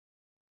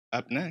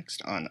Up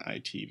next on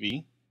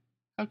ITV,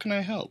 How Can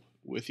I Help?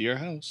 With your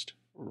host,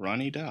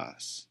 Ronnie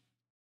Das.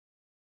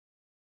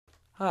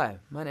 Hi,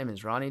 my name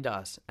is Ronnie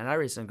Das, and I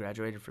recently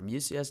graduated from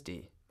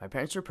UCSD. My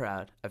parents were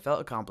proud, I felt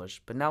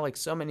accomplished, but now like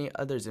so many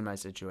others in my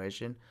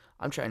situation,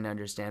 I'm trying to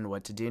understand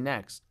what to do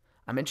next.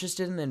 I'm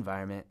interested in the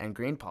environment and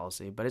green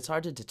policy, but it's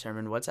hard to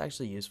determine what's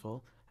actually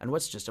useful and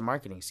what's just a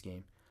marketing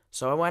scheme.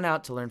 So I went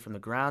out to learn from the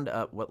ground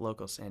up what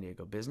local San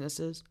Diego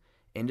businesses,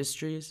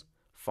 industries,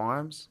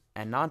 farms,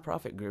 and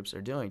nonprofit groups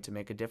are doing to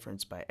make a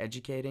difference by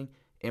educating,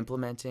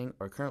 implementing,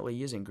 or currently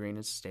using green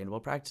and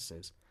sustainable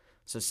practices.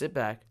 So sit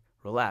back,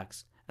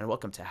 relax, and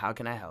welcome to How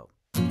Can I Help?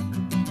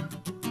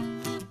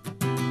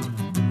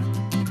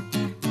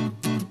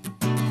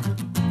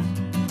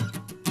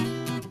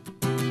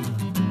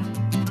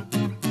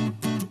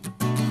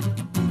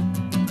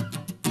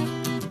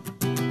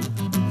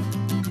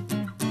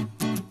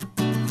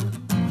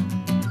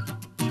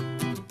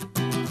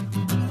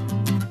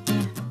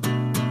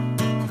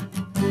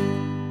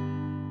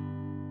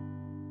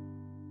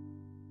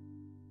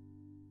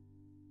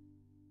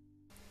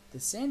 The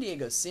San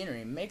Diego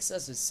scenery makes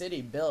us a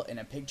city built in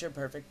a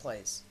picture-perfect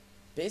place.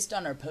 Based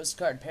on our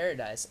postcard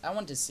paradise, I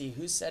want to see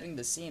who's setting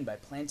the scene by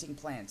planting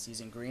plants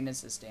using green and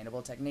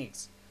sustainable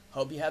techniques.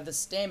 Hope you have the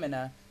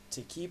stamina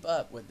to keep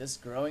up with this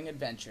growing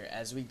adventure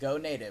as we go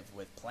native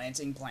with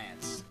planting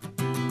plants.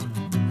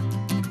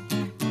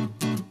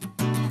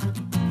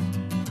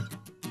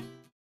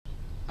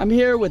 I'm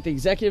here with the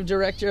Executive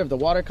Director of the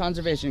Water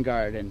Conservation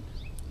Garden,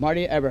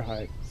 Marty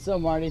Eberhardt. So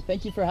Marty,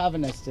 thank you for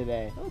having us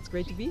today. Oh, it's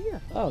great to be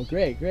here. Oh,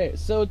 great.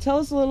 So tell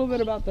us a little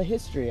bit about the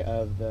history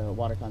of the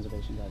Water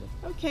Conservation Garden.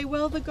 Okay,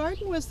 well, the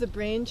garden was the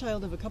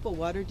brainchild of a couple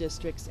water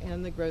districts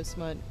and the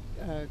Grossmont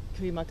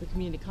Cuyamaca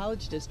Community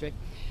College District.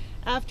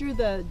 After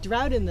the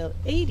drought in the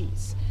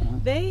 80s,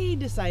 they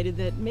decided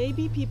that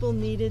maybe people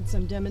needed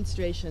some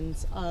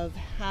demonstrations of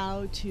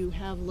how to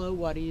have low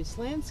water use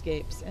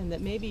landscapes, and that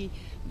maybe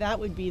that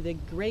would be the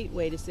great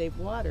way to save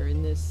water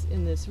in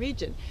this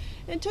region.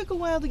 It took a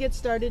while to get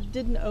started. It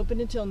didn't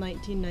open until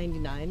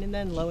 1999, and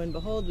then lo and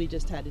behold, we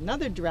just had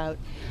another drought.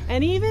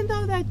 And even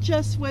though that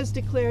just was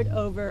declared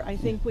over, I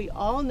think we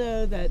all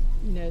know that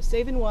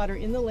saving water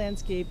in the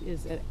landscape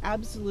is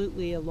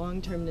absolutely a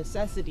long-term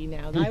necessity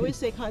now. And I always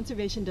say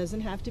conservation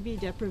doesn't have to be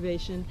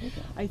deprivation. Okay.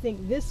 I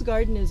think this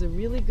garden is a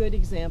really good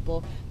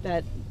example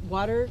that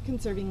water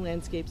conserving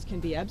landscapes can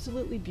be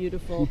absolutely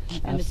beautiful,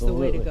 and it's the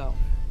way to go.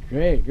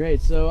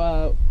 Great.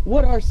 So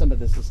what are some of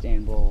the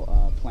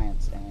sustainable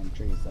plants and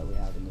trees that we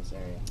have in this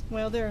area?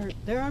 Well, there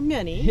are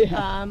many.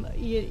 Yeah.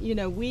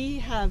 We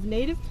have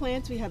native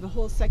plants. We have a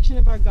whole section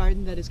of our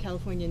garden that is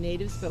California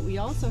natives, but we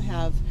also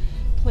have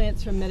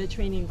plants from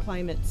Mediterranean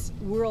climates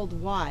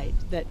worldwide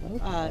that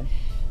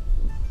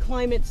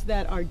climates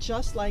that are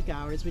just like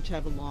ours, which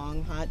have a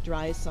long, hot,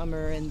 dry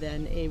summer and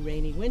then a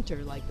rainy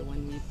winter like the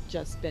one we've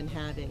just been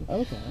having.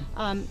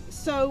 Okay.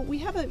 So we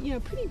have a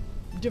pretty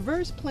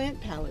diverse plant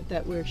palette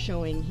that we're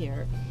showing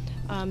here.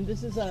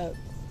 This is a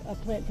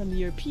plant from the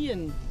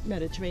European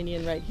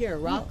Mediterranean right here,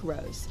 rock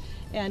rose.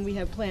 And we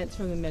have plants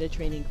from the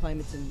Mediterranean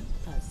climates in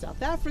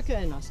South Africa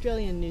and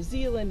Australia and New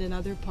Zealand and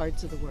other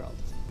parts of the world.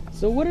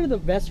 So what are the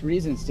best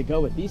reasons to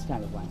go with these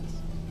kind of plants?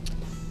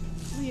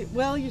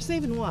 Well, you're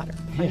saving water.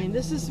 I mean,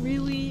 this is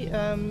really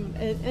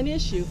an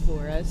issue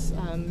for us.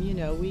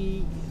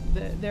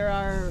 There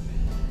are,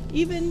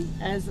 even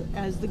as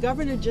the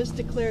governor just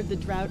declared the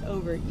drought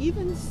over,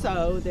 even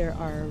so, there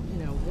are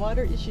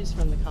water issues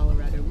from the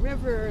Colorado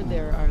River.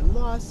 There are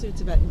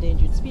lawsuits about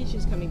endangered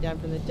species coming down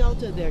from the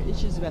Delta. There are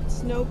issues about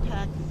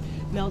snowpack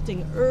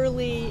melting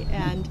early,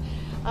 and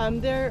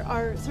there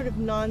are sort of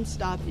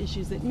non-stop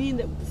issues that mean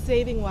that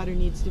saving water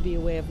needs to be a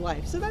way of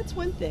life. So that's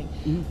one thing.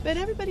 Mm-hmm. But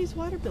everybody's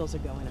water bills are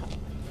going up.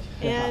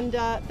 And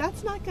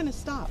that's not going to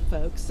stop,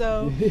 folks.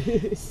 So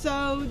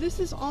this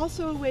is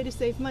also a way to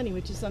save money,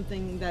 which is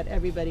something that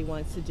everybody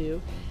wants to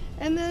do.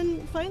 And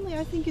then finally,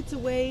 I think it's a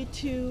way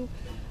to,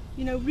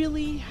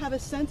 really have a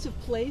sense of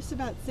place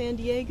about San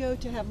Diego,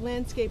 to have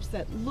landscapes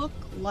that look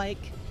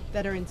like,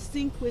 that are in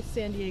sync with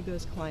San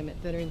Diego's climate,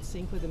 that are in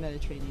sync with the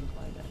Mediterranean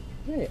climate.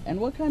 Great. And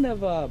what kind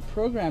of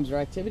programs or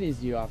activities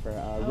do you offer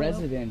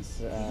residents?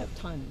 We have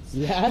tons.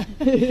 Yeah?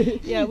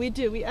 Yeah, we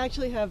do. We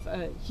actually have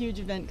a huge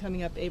event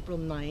coming up April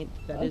 9th.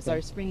 That is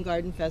our Spring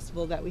Garden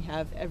Festival that we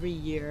have every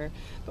year.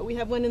 But we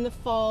have one in the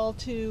fall,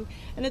 too.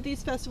 And at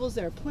these festivals,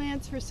 there are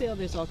plants for sale.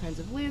 There's all kinds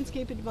of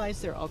landscape advice.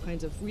 There are all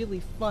kinds of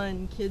really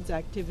fun kids'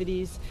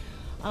 activities.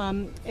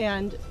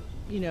 And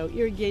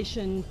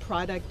irrigation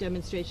product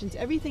demonstrations,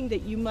 everything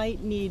that you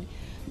might need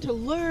to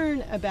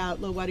learn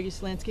about low water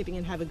use landscaping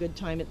and have a good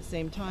time at the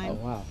same time.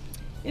 Oh, wow.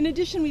 In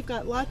addition, we've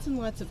got lots and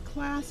lots of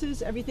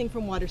classes, everything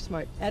from water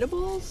smart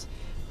edibles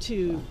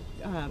to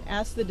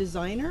Ask the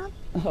Designer.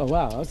 Oh,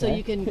 wow, okay. So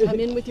you can come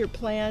in with your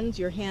plans,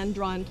 your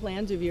hand-drawn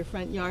plans of your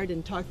front yard,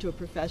 and talk to a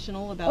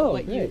professional about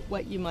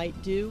what you might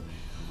do.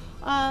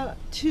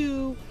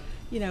 To,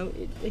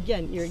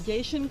 again,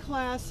 irrigation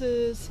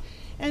classes.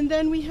 And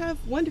then we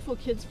have wonderful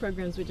kids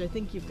programs, which I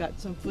think you've got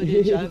some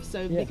footage of.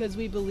 So because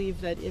we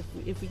believe that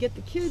if we get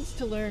the kids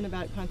to learn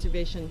about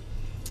conservation,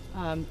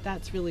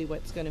 that's really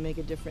what's going to make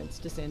a difference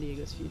to San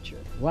Diego's future.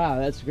 Wow,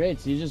 that's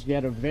great. So you just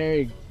get a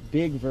very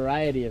big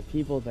variety of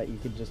people that you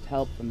could just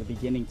help from the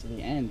beginning to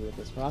the end with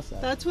this process.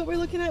 That's what we're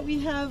looking at. We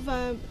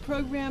have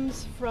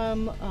programs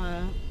from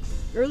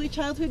early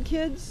childhood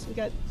kids. We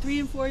got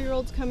 3 and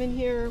 4-year-olds coming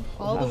here,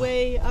 all the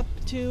way up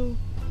to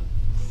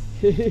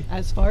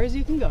as far as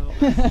you can go.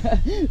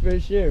 For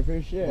sure,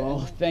 for sure. Well,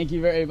 thank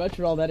you very much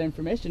for all that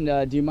information.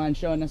 Do you mind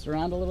showing us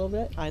around a little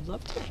bit? I'd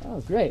love to.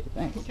 Oh, great.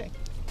 Thanks. Okay.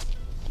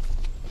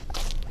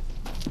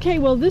 Okay,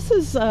 well, this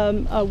is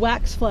a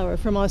wax flower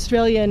from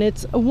Australia, and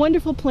it's a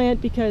wonderful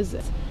plant because,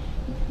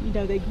 you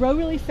know, they grow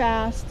really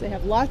fast, they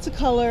have lots of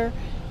color,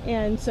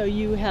 and so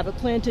you have a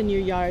plant in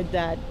your yard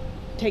that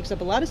takes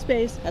up a lot of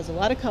space, has a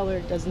lot of color,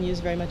 doesn't use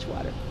very much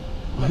water.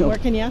 What more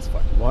can you ask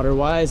for?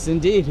 Water-wise,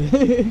 indeed.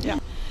 Yeah.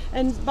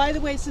 And by the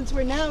way, since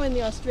we're now in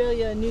the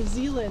Australia-New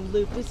Zealand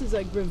loop, this is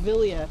a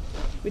grevillea,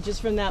 which is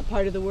from that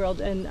part of the world,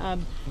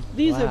 and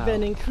these have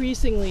been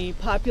increasingly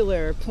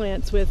popular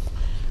plants with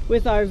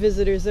our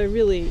visitors. They're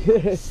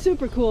really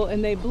super cool,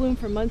 and they bloom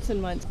for months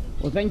and months.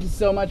 Well, thank you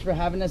so much for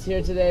having us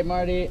here today,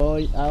 Marty.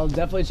 Well, I'll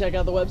definitely check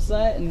out the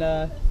website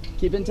and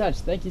keep in touch.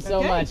 Thank you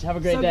so much. Have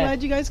a great day. So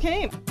glad you guys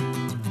came.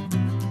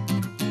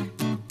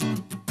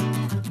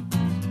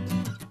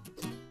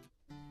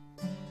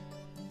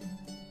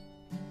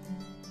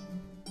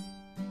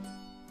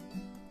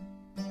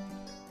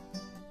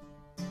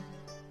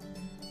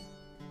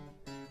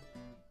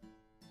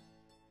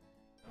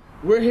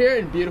 We're here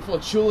in beautiful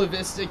Chula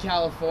Vista,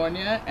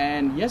 California,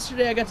 and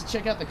yesterday I got to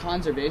check out the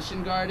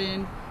conservation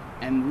garden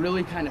and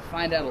really kind of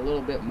find out a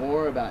little bit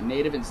more about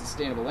native and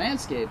sustainable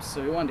landscapes.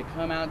 So we wanted to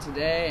come out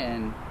today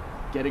and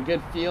get a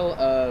good feel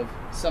of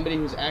somebody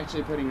who's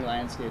actually putting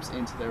landscapes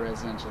into their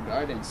residential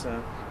garden.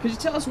 So could you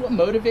tell us what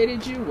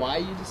motivated you, why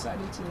you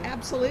decided to?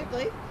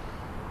 Absolutely.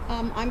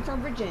 I'm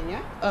from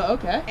Virginia. Oh,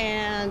 okay.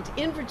 And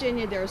in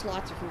Virginia, there's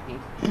lots of rain.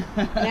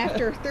 And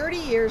after 30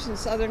 years in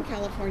Southern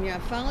California, I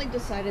finally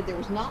decided there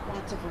was not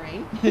lots of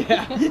rain.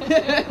 Yeah.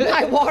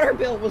 My water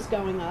bill was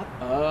going up.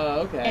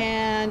 Oh, okay.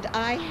 And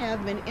I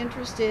have been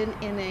interested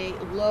in a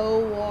low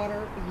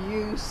water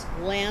use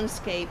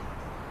landscape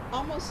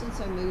almost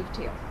since I moved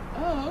here.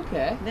 Oh,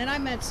 okay. Then I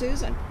met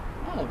Susan.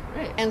 Oh,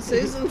 great. And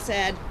Susan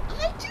said,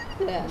 I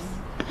do this.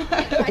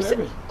 I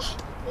said, oh,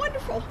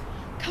 wonderful.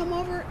 Come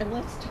over and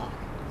let's talk.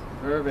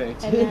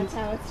 Perfect. And that's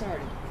how it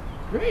started.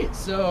 Great.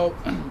 So,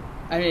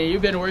 I mean,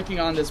 you've been working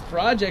on this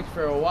project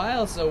for a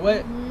while. So,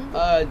 what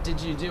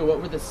did you do?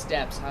 What were the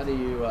steps? How do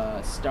you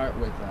start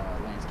with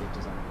landscape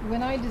design?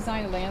 When I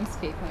design a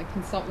landscape, when I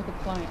consult with a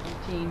client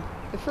like Jeanne,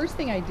 the first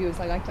thing I do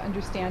is I like to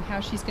understand how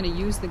she's going to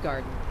use the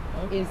garden.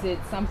 Okay. Is it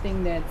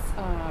something that's,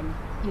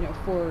 you know,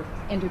 for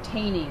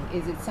entertaining?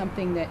 Is it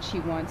something that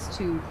she wants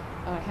to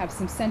have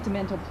some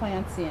sentimental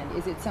plants in?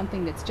 Is it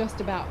something that's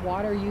just about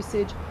water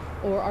usage?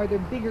 Or are there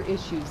bigger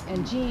issues?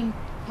 And Jeanne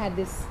had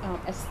this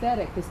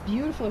aesthetic, this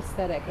beautiful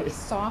aesthetic of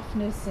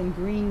softness and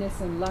greenness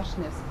and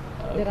lushness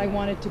that I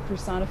wanted to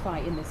personify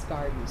in this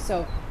garden.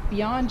 So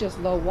beyond just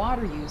low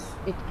water use,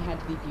 it had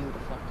to be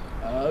beautiful.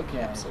 Okay.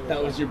 Absolutely.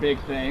 That was your big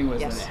thing,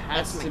 was Yes, that it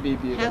has to be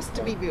beautiful. Has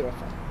to be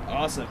beautiful.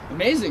 Awesome.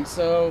 Amazing.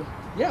 So,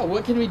 yeah,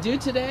 what can we do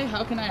today?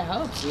 How can I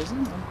help,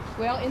 Susan?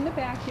 Well, in the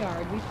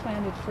backyard, we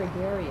planted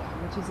fragaria,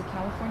 which is a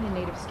California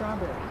native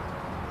strawberry.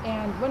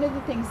 And one of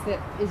the things that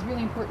is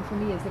really important for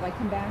me is that I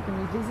come back and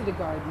revisit a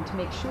garden to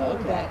make sure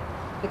that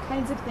the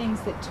kinds of things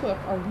that took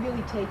are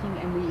really taking,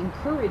 and we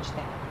encourage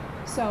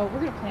that. So we're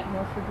going to plant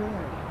more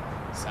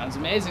fragaria. Sounds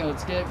amazing.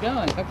 Let's get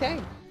going.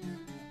 Okay.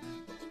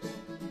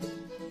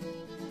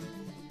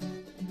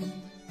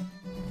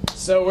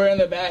 So we're in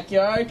the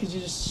backyard. Could you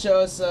just show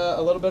us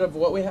a little bit of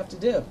what we have to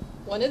do?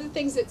 One of the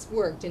things that's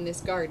worked in this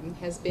garden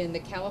has been the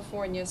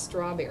California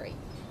strawberry.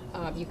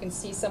 You can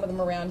see some of them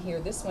around here.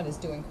 This one is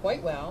doing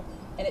quite well,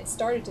 and it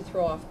started to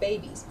throw off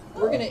babies.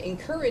 We're going to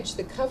encourage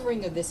the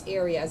covering of this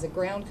area as a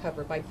ground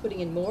cover by putting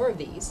in more of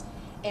these,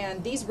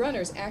 and these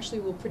runners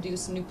actually will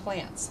produce new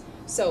plants.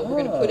 So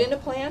we're going to put in a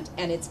plant,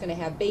 and it's going to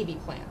have baby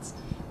plants.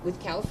 With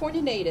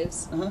California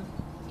natives,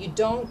 you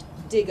don't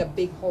dig a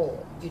big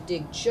hole. You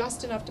dig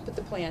just enough to put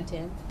the plant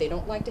in. They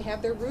don't like to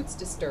have their roots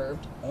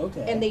disturbed.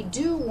 Okay. And they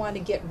do want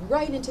to get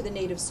right into the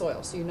native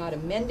soil. So you're not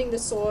amending the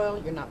soil,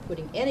 you're not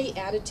putting any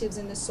additives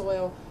in the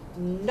soil,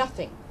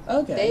 nothing.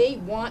 Okay. They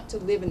want to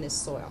live in this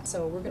soil.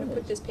 So we're going to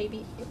put this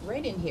baby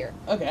right in here.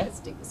 Okay. Let's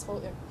dig this hole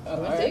in.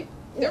 You want to dig?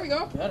 Yeah. There we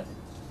go. Got it.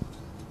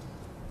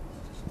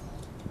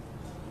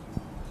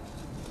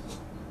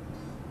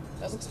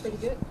 That looks pretty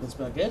good. Looks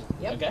about good?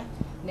 Yep. Okay.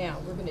 Now,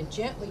 we're going to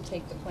gently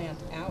take the plant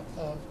out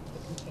of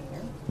the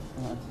container.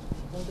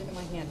 Hold it in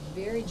my hand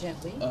very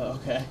gently. Oh,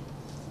 okay.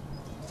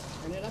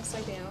 Turn it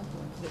upside down.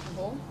 Put it in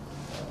the hole.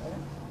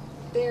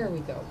 There we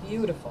go.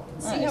 Beautiful.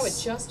 Nice. See how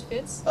it just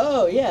fits?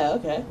 Oh, yeah,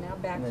 okay. Now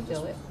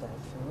backfill it.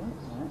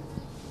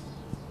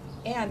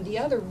 And the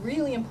other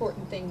really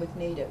important thing with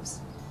natives,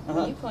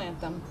 when you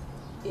plant them,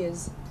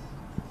 is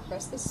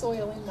press the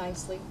soil in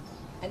nicely,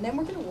 And then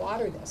we're going to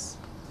water this.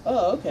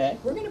 Oh, okay.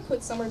 We're going to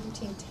put somewhere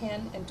between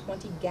 10 and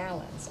 20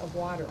 gallons of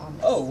water on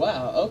this. Oh,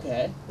 wow,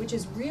 okay. Which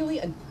is really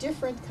a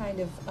different kind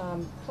of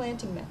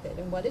planting method.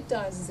 And what it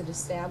does is it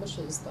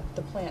establishes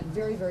the plant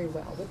very, very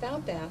well.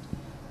 Without that,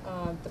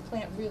 the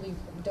plant really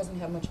doesn't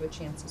have much of a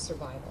chance of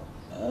survival.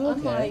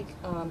 Okay. Unlike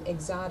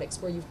exotics,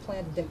 where you've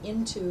planted them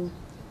into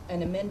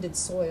an amended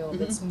soil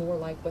that's more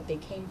like what they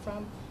came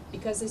from,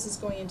 because this is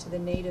going into the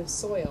native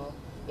soil,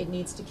 it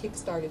needs to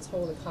kickstart its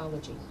whole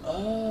ecology.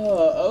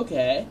 Oh,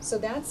 okay. So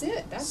that's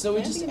it. That's so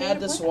we just add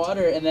this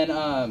water, and then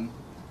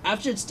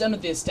after it's done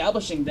with the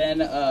establishing, then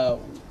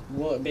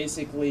will it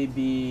basically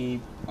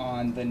be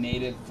on the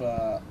native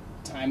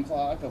time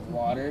clock of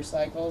water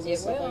cycles and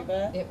stuff like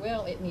that? It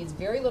will. It needs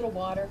very little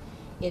water.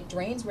 It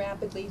drains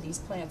rapidly. These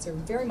plants are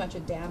very much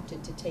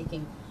adapted to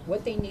taking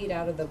what they need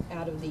out of the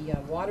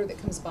water that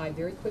comes by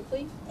very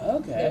quickly.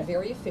 Okay. They're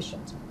very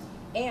efficient.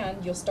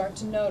 And you'll start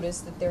to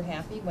notice that they're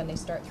happy when they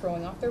start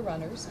throwing off their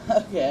runners.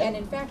 Okay. And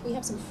in fact, we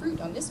have some fruit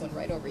on this one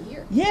right over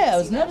here. Yeah, I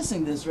was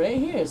noticing this right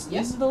here. So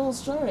Yep. these are the little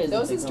strawberries.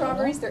 Those are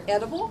strawberries. They're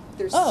edible.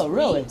 They're sweet. Oh,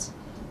 really?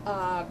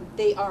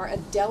 They are a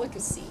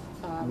delicacy.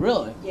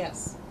 Really?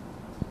 Yes.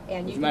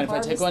 And Would you you mind if I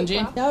harvest take one, the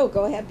Jean? crop. No,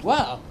 go ahead.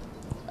 Wow.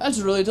 That's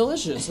really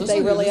delicious. That's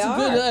They really that's a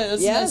good, are.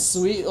 that's a Yes. nice,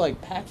 sweet,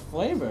 like, packed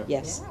flavor.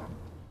 Yes. Yeah.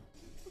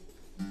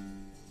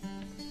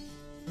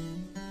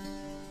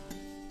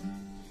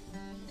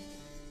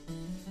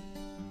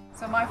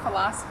 So my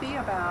philosophy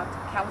about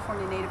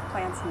California native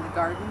plants in the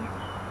garden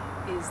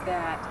is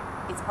that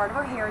it's part of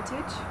our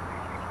heritage,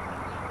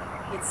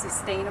 it's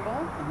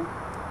sustainable,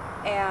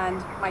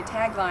 and my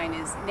tagline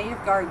is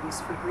Native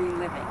Gardens for Green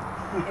Living.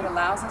 It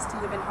allows us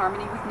to live in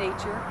harmony with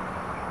nature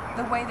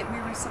the way that we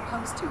were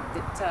supposed to,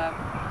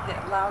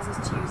 that allows us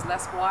to use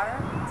less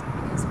water,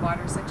 because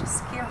water is such a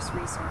scarce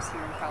resource here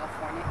in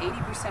California.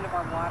 80% of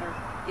our water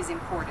is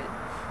imported.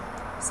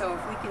 So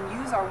if we can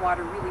use our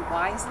water really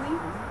wisely,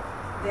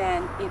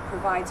 then it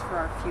provides for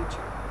our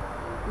future.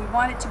 We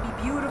want it to be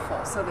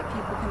beautiful so that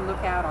people can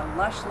look out on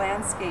lush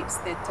landscapes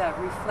that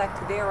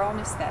reflect their own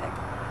aesthetic.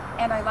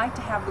 And I like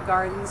to have the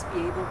gardens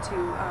be able to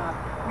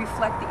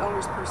reflect the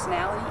owner's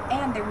personality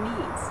and their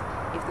needs.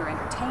 If they're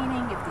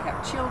entertaining, if they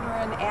have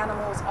children,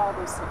 animals, all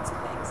those sorts of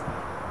things.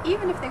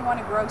 Even if they want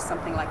to grow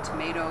something like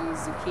tomatoes,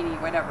 zucchini,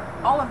 whatever,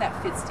 all of that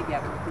fits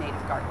together with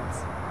native gardens.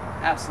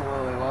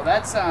 Absolutely. Well,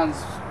 that sounds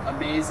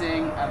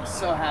amazing. I'm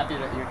so happy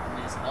that your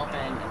company is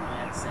helping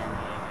advance San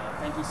Diego.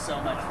 Thank you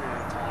so much for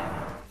your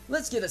time.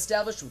 Let's get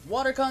established with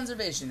water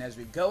conservation as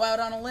we go out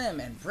on a limb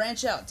and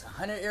branch out to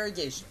Hunter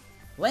Irrigation.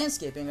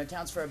 Landscaping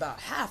accounts for about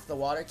half the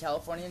water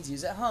Californians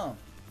use at home.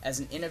 As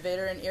an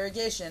innovator in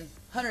irrigation,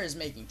 Hunter is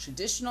making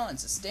traditional and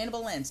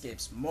sustainable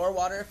landscapes more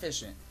water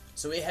efficient.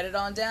 So we headed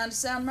on down to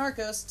San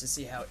Marcos to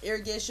see how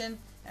irrigation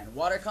and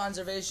water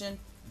conservation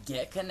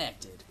get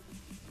connected.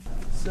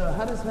 So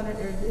how does Hunter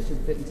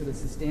Irrigation fit into the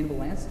sustainable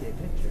landscape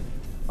picture?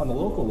 On the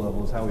local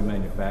level is how we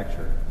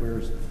manufacture. We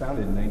were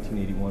founded in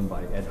 1981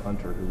 by Ed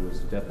Hunter, who was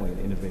definitely an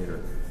innovator.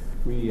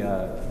 We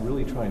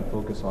really try and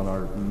focus on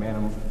our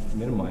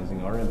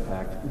minimizing our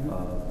impact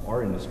of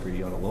our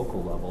industry on a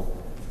local level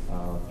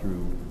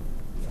through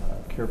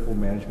careful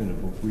management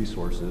of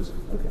resources,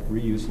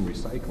 reuse and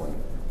recycling.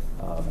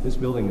 This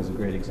building is a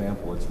great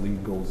example. It's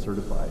LEED Gold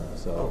certified.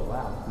 So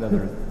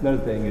another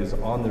thing is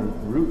on the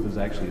roof is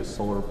actually a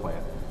solar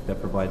plant that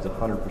provides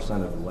 100%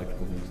 of the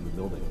electrical needs of the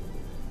building.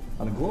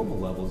 On a global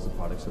level is the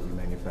products that we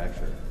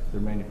manufacture. They're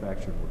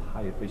manufactured with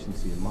high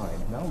efficiency in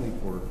mind, not only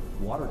for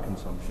water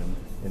consumption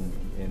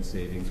and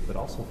savings, but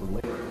also for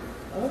labor.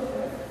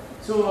 Okay.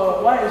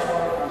 So why is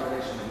water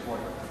conservation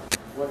important?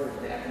 What are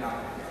the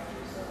economic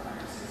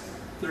advantages?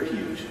 They're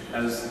huge.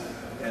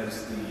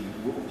 As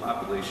the world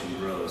population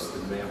grows,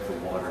 the demand for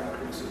water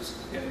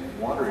increases, and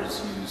water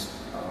is used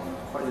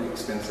quite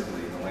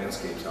extensively in the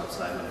landscapes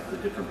outside of the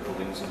different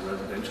buildings and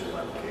residential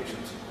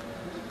applications.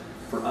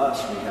 For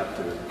us, we have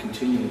to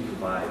continually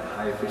provide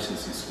high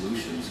efficiency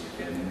solutions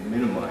and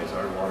minimize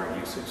our water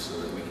usage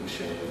so that we can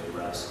share with the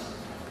rest.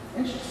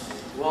 Interesting.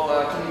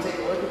 Well, can we take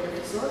a look at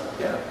your facility?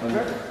 Yeah,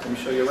 let me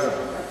show you around.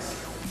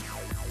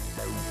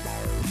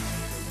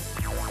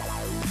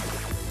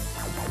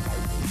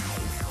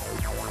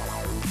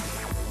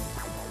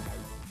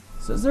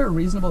 So is there a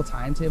reasonable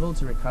timetable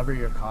to recover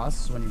your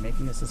costs when you're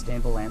making a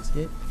sustainable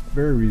landscape?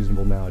 Very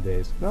reasonable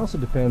nowadays. It also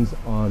depends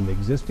on the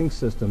existing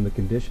system, the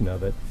condition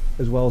of it,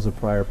 as well as the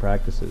prior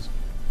practices.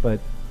 But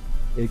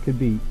it could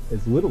be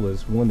as little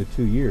as 1 to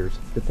 2 years,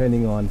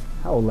 depending on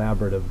how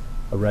elaborate of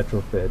a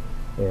retrofit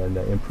and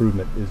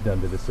improvement is done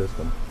to the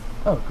system.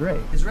 Oh,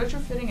 great. Is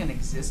retrofitting an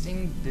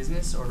existing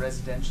business or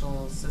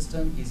residential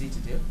system easy to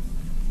do?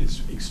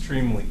 It's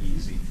extremely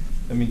easy.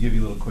 Let me give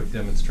you a little quick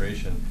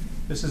demonstration.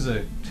 This is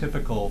a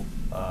typical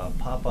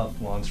pop-up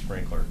lawn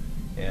sprinkler,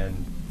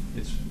 and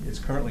it's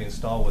currently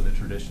installed with a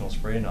traditional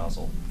spray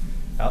nozzle.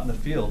 Out in the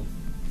field,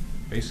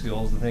 basically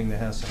all the thing that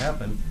has to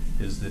happen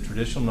is the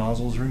traditional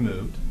nozzle is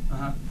removed.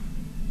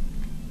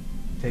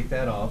 Take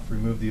that off,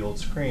 remove the old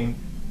screen,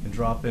 and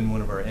drop in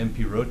one of our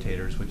MP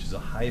rotators, which is a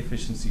high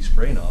efficiency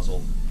spray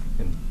nozzle,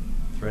 and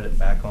thread it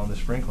back on the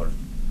sprinkler.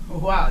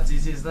 Wow, it's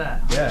easy as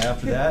that. Yeah,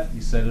 after that,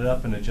 you set it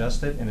up and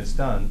adjust it, and it's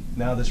done.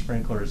 Now the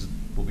sprinklers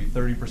will be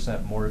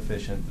 30% more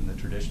efficient than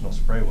the traditional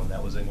spray one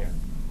that was in here.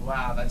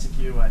 Wow, that took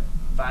you, what,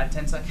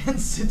 5-10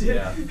 seconds to do?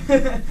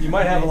 Yeah. You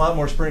might have a lot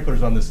more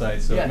sprinklers on the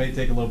site, so Yeah. it may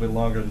take a little bit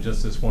longer than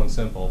just this one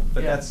simple.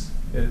 But Yeah.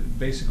 it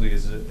basically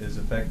is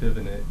effective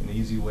and an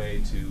easy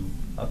way to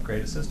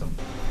upgrade a system.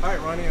 All right,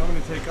 Ronnie, I'm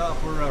going to take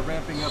off. We're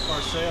ramping up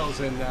our sales,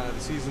 and the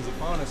season's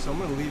upon us, so I'm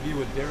going to leave you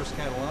with Darius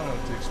Catalano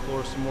to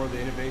explore some more of the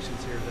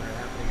innovations here that are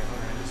happening at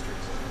Hunter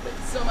Industries. Thank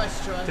you so much,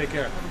 Troy. Take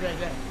care. Have a great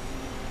day.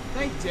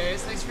 Thank you,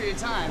 Darius. Thanks for your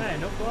time.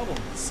 Hey, no problem.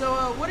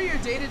 So, what are your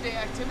day-to-day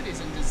activities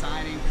in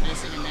designing,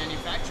 producing, and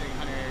manufacturing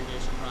Hunter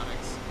Irrigation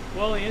products?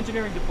 Well, the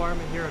engineering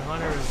department here at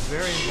Hunter is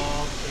very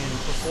involved in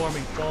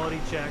performing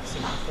quality checks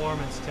and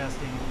performance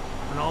testing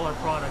on all our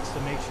products to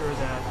make sure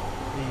that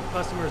the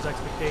customer's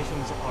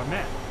expectations are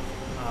met.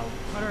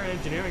 Hunter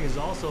Engineering is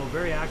also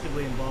very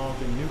actively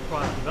involved in new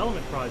product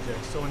development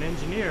projects. So an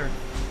engineer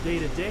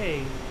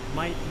day-to-day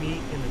might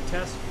meet in the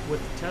test with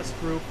the test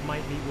group,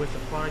 might meet with the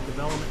product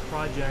development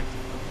project,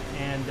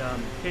 and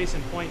case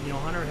in point,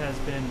 Hunter has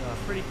been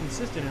pretty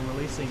consistent in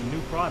releasing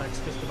new products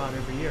just about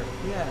every year.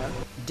 Yeah.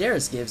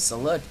 Darius gives us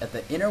a look at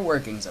the inner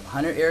workings of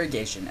Hunter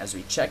Irrigation as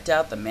we checked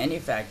out the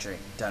manufacturing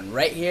done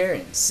right here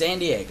in San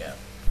Diego.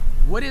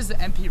 What is the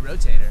MP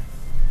rotator?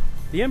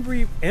 The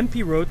MP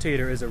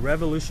rotator is a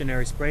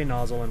revolutionary spray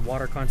nozzle and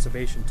water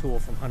conservation tool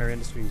from Hunter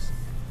Industries.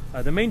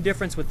 The main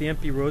difference with the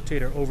MP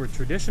rotator over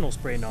traditional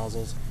spray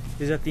nozzles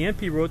is that the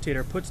MP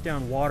rotator puts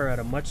down water at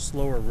a much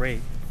slower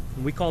rate,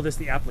 and we call this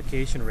the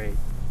application rate.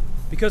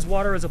 Because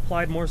water is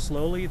applied more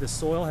slowly, the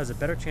soil has a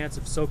better chance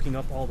of soaking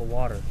up all the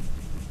water.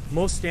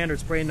 Most standard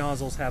spray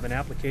nozzles have an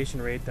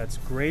application rate that's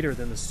greater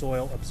than the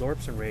soil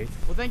absorption rate.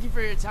 Well, thank you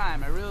for your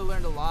time. I really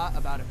learned a lot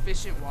about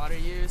efficient water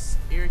use,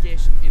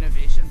 irrigation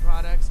innovation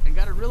products, and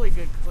got a really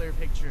good, clear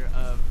picture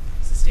of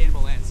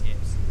sustainable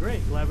landscapes.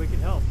 Great, glad we could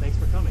help. Thanks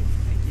for coming.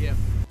 Thank you.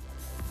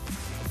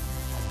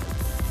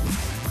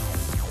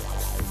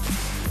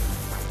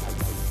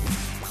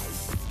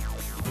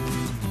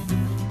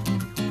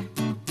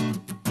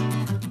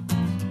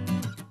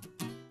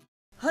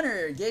 Hunter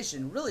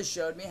Irrigation really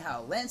showed me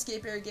how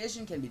landscape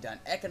irrigation can be done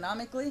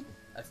economically,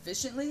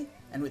 efficiently,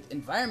 and with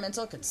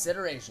environmental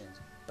considerations.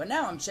 But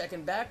now I'm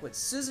checking back with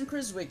Susan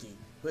Krzywicki,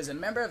 who is a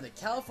member of the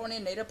California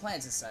Native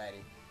Plant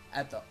Society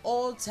at the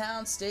Old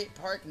Town State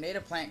Park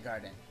Native Plant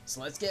Garden.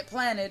 So let's get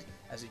planted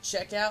as we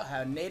check out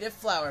how native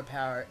flower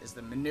power is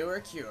the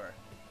manure cure.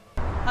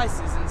 Hi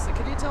Susan, so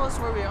could you tell us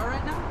where we are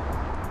right now?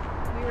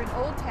 We're in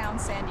Old Town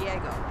San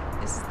Diego.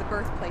 This is the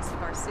birthplace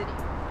of our city.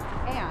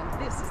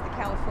 And this is the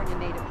California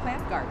Native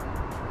Plant Garden.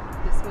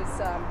 This was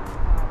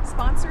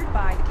sponsored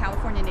by the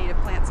California Native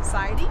Plant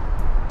Society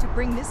to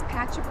bring this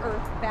patch of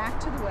earth back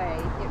to the way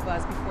it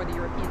was before the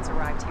Europeans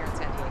arrived here in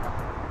San Diego.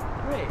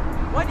 Great.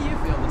 Why do you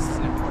feel this is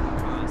an important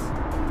cause?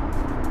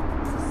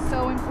 This is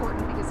so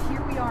important because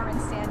here we are in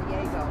San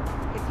Diego.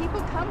 If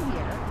people come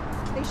here,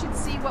 they should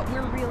see what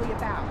we're really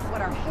about,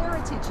 what our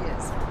heritage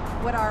is,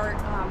 what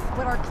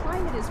our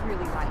climate is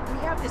really like. We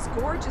have this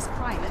gorgeous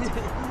climate.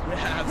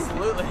 Yeah,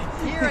 absolutely.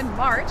 Here in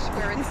March,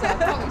 where it's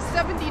probably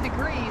 70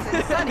 degrees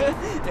and sunny,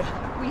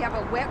 we have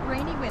a wet,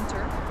 rainy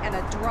winter and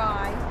a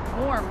dry,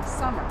 warm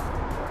summer.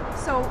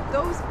 So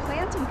those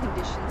planting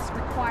conditions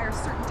require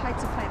certain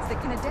types of plants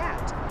that can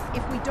adapt.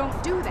 If we don't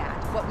do that,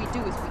 what we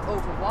do is we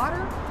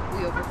overwater,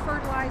 we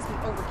over-fertilize, we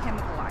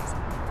over-chemicalize.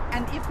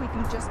 And if we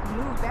can just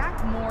move back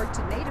more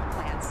to native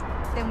plants,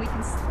 then we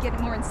can get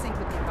more in sync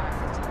with the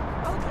environment.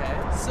 Okay,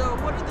 so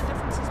what are the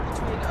differences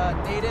between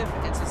native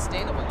and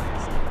sustainable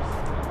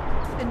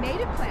landscapes? The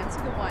native plants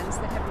are the ones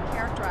that have been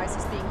characterized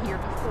as being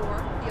here before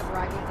the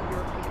arrival of the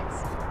Europeans.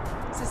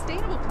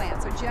 Sustainable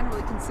plants are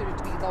generally considered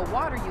to be low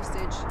water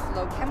usage,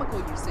 low chemical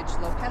usage,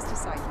 low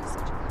pesticide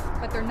usage,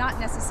 but they're not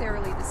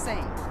necessarily the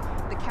same.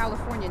 The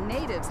California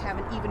natives have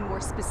an even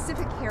more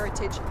specific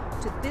heritage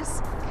to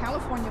this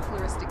California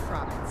floristic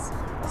province.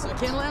 So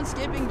can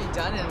landscaping be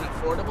done in an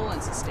affordable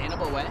and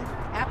sustainable way?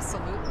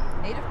 Absolutely.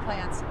 Native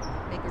plants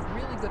make a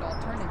really good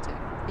alternative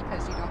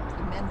because you don't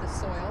amend the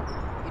soil,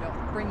 you don't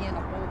bring in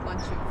a whole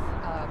bunch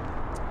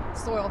of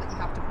soil that you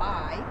have to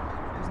buy.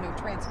 There's no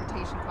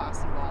transportation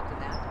costs involved in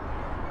that.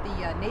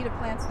 The native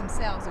plants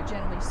themselves are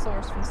generally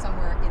sourced from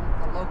somewhere in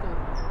the local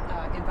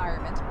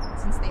environment,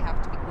 since they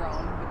have to be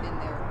grown within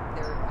their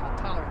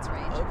tolerance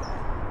range.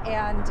 Okay.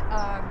 And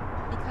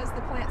because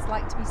the plants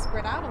like to be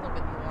spread out a little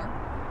bit more,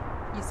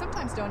 you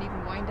sometimes don't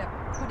even wind up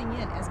putting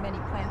in as many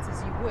plants as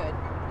you would,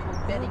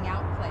 little bedding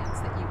out plants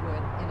that you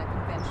would in a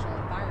conventional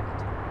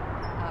environment,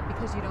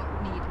 because you don't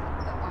need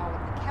all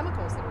of the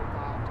chemicals that are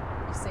involved.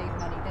 You save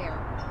money there.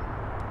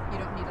 You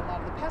don't need a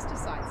lot of the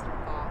pesticides that are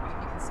involved.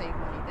 You can save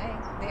money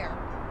there.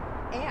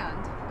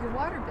 And your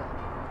water bill.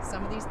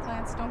 Some of these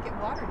plants don't get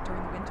watered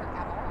during the winter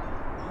at all.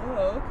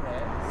 Oh,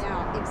 okay.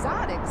 Now,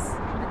 exotics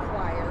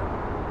require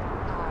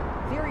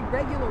very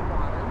regular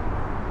water,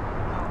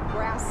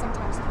 grass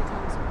sometimes 3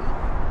 times a week.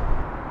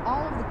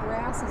 All of the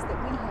grasses that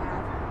we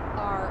have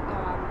are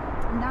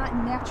not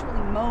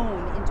naturally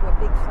mown into a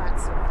big flat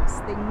surface.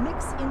 They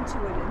mix into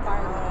an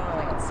environment with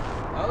plants.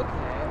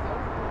 Okay.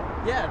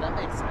 Yeah, that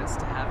makes sense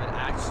to have it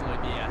actually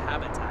be a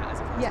habitat as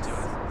opposed to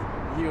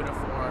a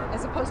uniform.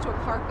 As opposed to a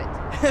carpet.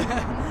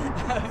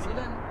 So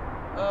then,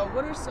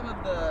 what are some of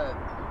the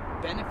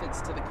benefits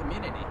to the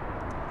community?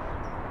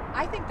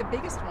 I think the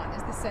biggest one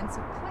is the sense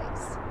of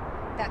place.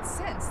 That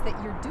sense that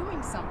you're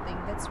doing something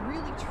that's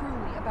really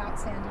truly about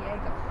San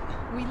Diego.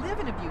 We live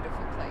in a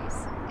beautiful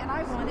place, and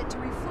I want it to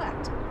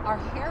reflect our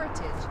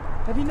heritage.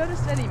 Have you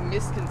noticed any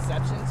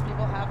misconceptions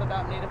people have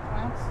about native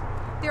plants?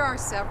 There are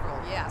several,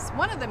 yes.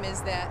 One of them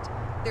is that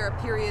there are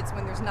periods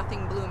when there's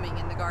nothing blooming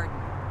in the garden.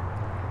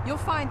 You'll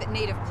find that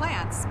native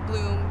plants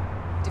bloom,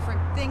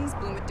 different things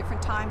bloom at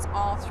different times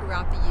all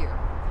throughout the year.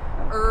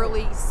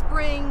 Early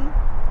spring,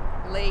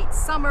 late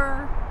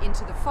summer,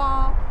 into the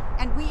fall,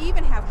 and we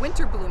even have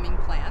winter blooming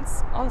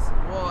plants. Awesome.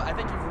 Well, I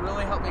think you've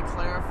really helped me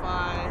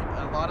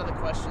clarify a lot of the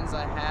questions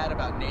I had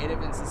about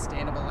native and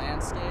sustainable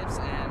landscapes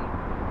and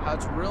how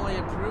it's really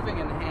improving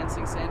and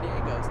enhancing San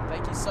Diego.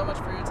 Thank you so much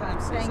for your time,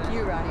 Susan. Thank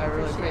you, Ronnie. I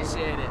really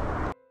appreciate it.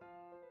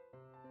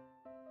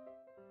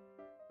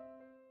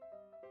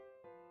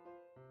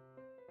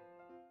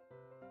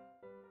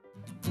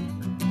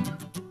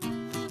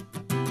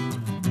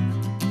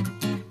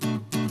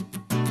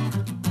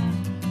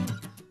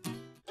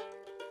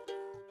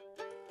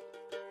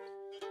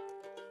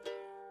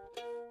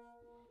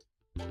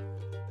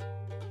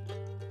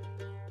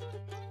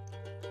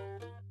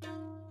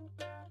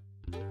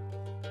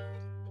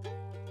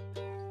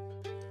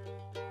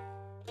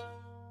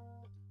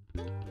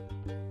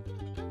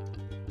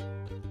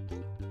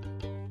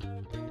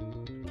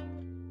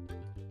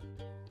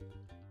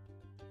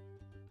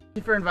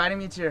 Thank you for inviting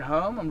me to your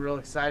home. I'm real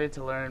excited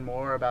to learn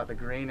more about the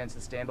green and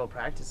sustainable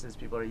practices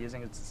people are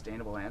using in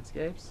sustainable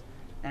landscapes.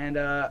 And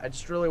I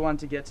just really wanted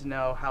to get to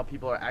know how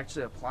people are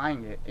actually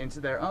applying it into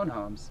their own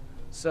homes.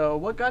 So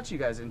what got you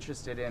guys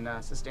interested in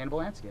sustainable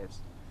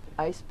landscapes?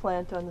 Ice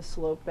plant on the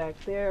slope back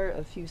there,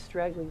 a few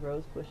straggly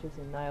rose bushes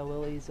and Nile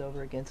lilies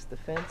over against the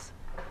fence.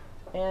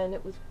 And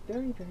it was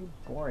very, very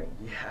boring.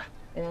 Yeah.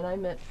 And I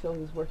met Phil,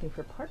 who was working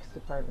for Parks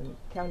Department,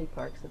 County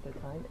Parks at the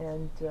time,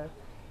 and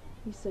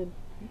he said,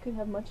 you could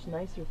have much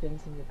nicer things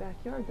in your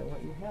backyard than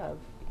what you have.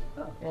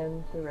 Oh.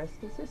 And the rest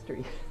is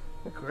history.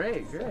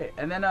 Great.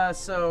 And then,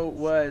 so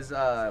was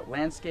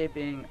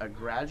landscaping a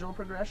gradual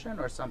progression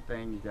or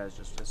something you guys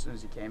just, as soon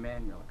as you came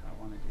in, you're like,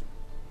 I want to do?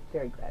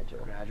 Very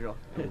gradual. Gradual.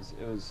 It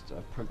was a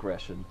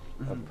progression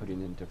of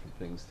putting in different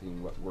things,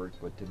 seeing what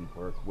worked, what didn't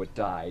work, what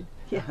died.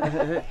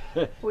 Yeah.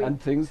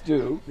 And things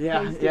do.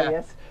 Yeah, Things do,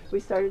 yes. We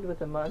started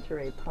with a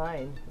Monterey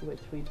pine, which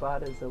we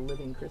bought as a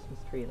living Christmas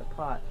tree in a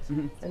pot.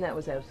 And that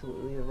was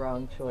absolutely the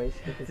wrong choice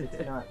because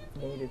it's not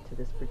native to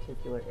this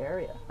particular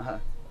area.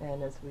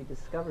 And as we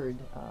discovered,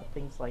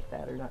 things like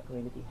that are not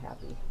going to be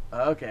happy.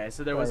 Okay,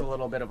 so there was a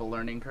little bit of a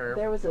learning curve.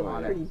 There was a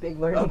pretty big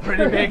learning curve.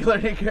 Pretty big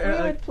learning curve.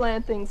 We would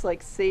plant things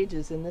like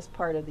sages in this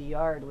part of the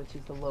yard, which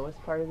is the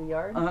lowest part of the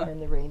yard,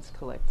 and the rains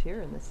collect here,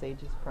 and the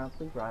sages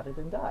promptly rotted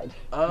and died.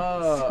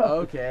 Oh, So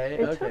okay.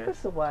 It took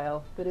us a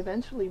while, but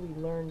eventually we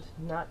learned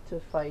not to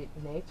fight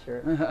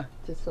nature,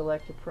 to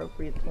select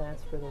appropriate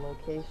plants for the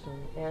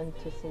location, and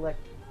to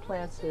select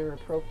plants that are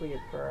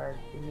appropriate for our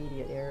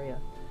immediate area.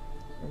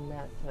 And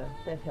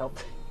that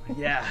helped.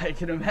 Yeah, I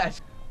can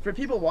imagine. For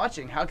people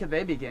watching, how could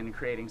they begin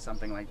creating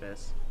something like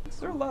this?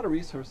 There are a lot of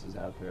resources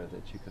out there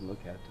that you can look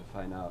at to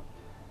find out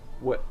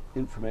what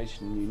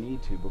information you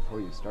need to before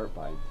you start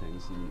buying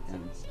things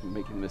and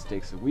making the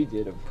mistakes that we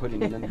did of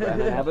putting it in the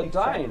ground and have it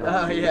dying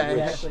on you,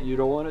 which you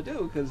don't want to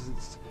do because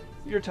it's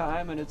your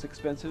time and it's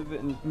expensive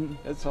and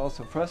it's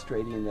also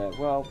frustrating that,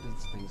 well,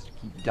 these things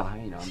keep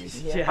dying on me.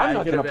 Yeah, I'm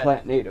not going to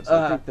plant natives.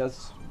 I think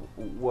that's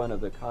one of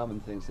the common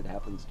things that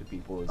happens to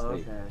people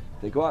is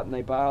they go out and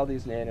they buy all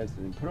these natives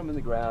and they put them in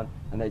the ground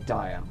and they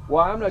die on them.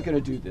 Well, I'm not going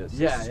to do this.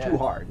 This is too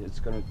hard.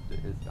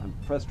 I'm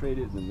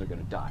frustrated and they're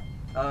going to die.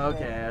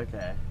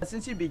 Okay.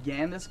 Since you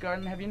began this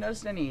garden, have you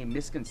noticed any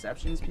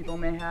misconceptions people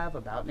may have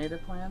about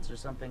native plants or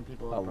something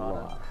people have brought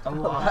up? A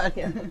lot.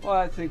 Well,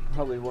 I think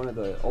probably one of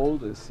the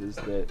oldest is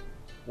that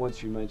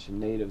once you mention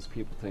natives,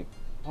 people think,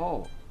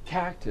 oh,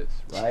 cactus,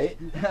 right?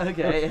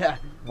 Okay, yeah.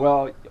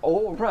 Well,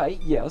 right,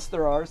 yes,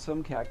 there are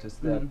some cactus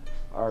that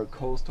are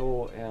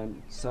coastal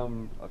and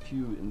a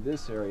few in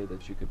this area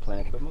that you could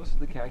plant, but most of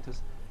the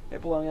cactus, they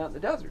belong out in the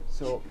desert.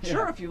 So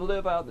sure, if you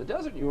live out in the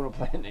desert and you want to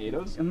plant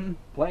natives,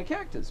 plant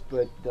cactus,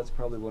 but that's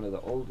probably one of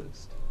the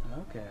oldest.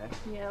 Okay.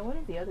 Yeah, one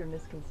of the other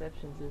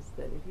misconceptions is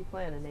that if you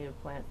plant a native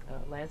plant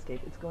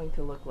landscape, it's going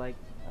to look like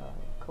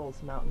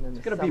Coles Mountain in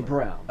the summer. It's going to be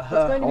brown. It's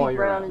going to be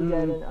brown and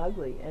dead and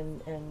ugly.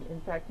 And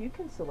in fact, you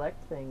can select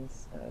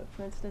things.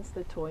 For instance,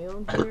 the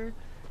toyon here,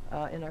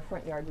 in our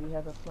front yard, we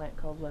have a plant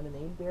called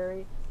lemonade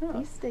berry.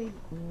 These stay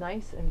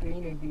nice and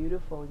green and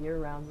beautiful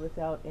year-round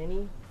without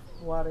any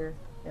water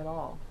at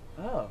all.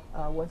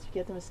 Once you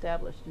get them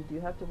established, you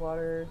do have to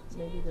water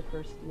maybe the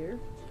first year.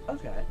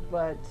 Okay.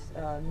 But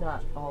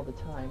not all the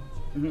time.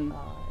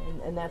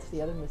 And that's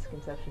the other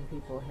misconception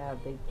people have.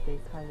 They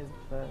kind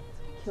of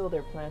kill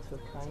their plants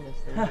with kindness.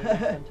 They do it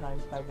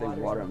sometimes by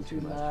watering them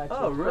too much.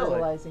 Oh, or really?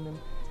 fertilizing them.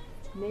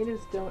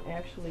 Natives don't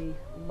actually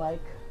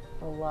like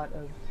a lot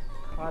of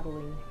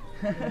coddling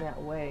in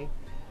that way.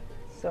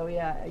 So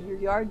yeah, your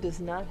yard does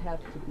not have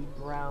to be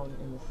brown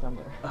in the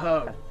summer.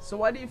 Oh, so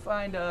why do you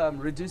find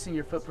reducing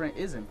your footprint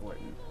is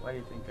important? Why do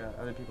you think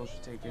other people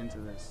should take into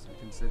this and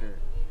consider it?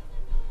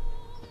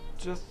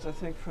 Just, I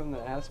think, from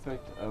the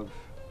aspect of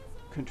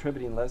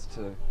contributing less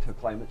to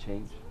climate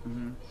change,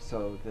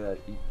 so that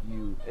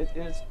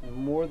it's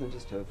more than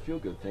just a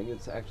feel-good thing.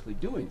 It's actually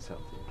doing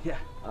something. Yeah.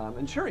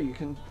 And sure, you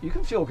can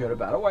feel good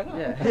about it. Why not?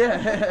 Yeah,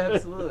 yeah,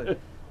 absolutely.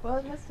 Well,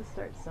 it has to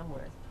start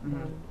somewhere.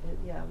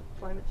 Yeah,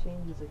 climate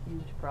change is a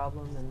huge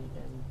problem, and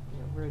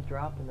we're a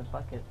drop in the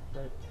bucket,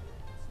 but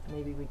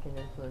maybe we can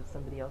influence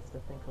somebody else to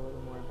think a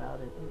little more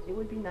about it. It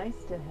would be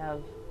nice to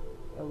have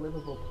a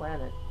livable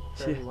planet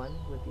for everyone.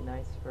 It would be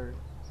nice for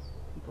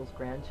people's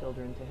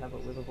grandchildren to have a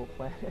livable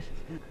planet.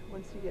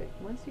 Once you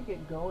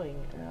get going,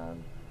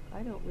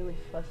 I don't really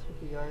fuss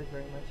with the yard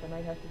very much. I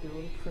might have to do a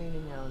little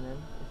pruning now and then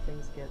if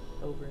things get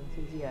over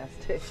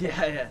enthusiastic.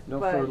 Yeah. No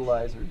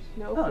fertilizers.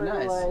 No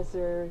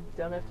fertilizer. Nice.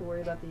 Don't have to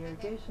worry about the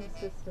irrigation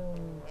system.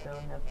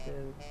 Don't have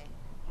to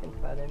think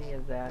about any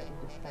of that. You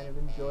just kind of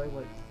enjoy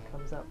what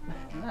comes up.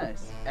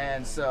 Nice.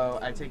 And so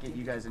I take it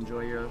you guys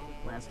enjoy your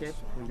landscape?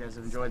 You guys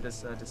have enjoyed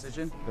this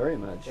decision? Very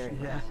much. Very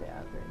much,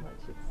 very much.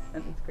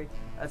 It's great.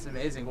 That's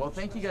amazing. Well,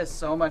 thank you guys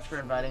so much for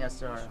inviting us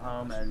to our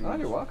home. And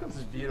you're welcome. This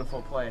is a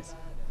beautiful place.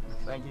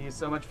 Thank you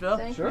so much, Phil.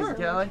 Thank you so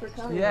Kelly. much for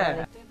coming.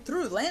 Yeah.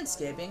 Through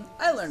landscaping,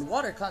 I learned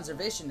water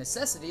conservation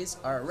necessities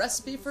are a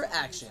recipe for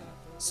action.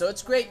 So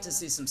it's great to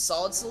see some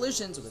solid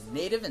solutions with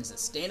native and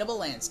sustainable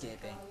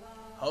landscaping.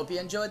 Hope you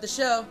enjoyed the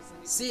show.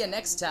 See you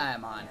next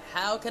time on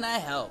How Can I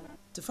Help?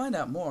 To find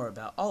out more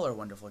about all our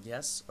wonderful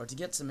guests or to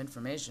get some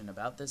information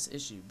about this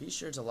issue, be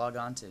sure to log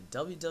on to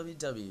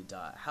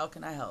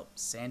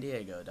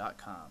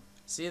www.howcanihelpsandiego.com.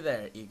 See you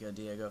there, Eco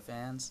Diego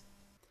fans.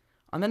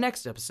 On the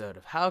next episode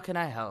of How Can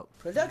I Help?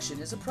 Production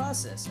is a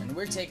process, and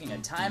we're taking a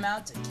time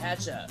out to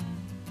catch up.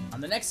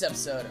 On the next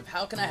episode of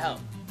How Can I Help?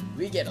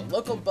 We get a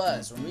local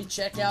buzz when we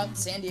check out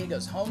San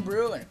Diego's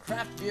homebrew and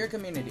craft beer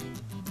community.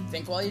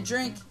 Think while you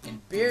drink,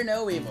 and beer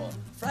no evil.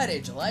 Friday,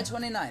 July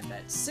 29th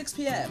at 6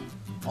 p.m.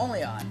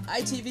 Only on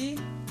ITV,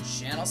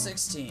 Channel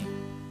 16.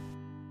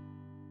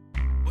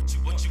 What you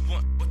want,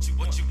 what you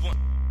want.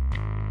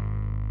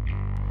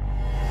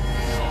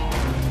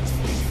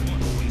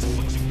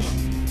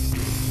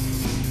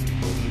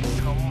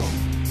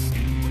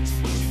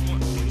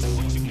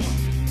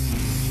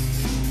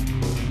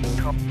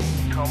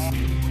 Come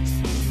on.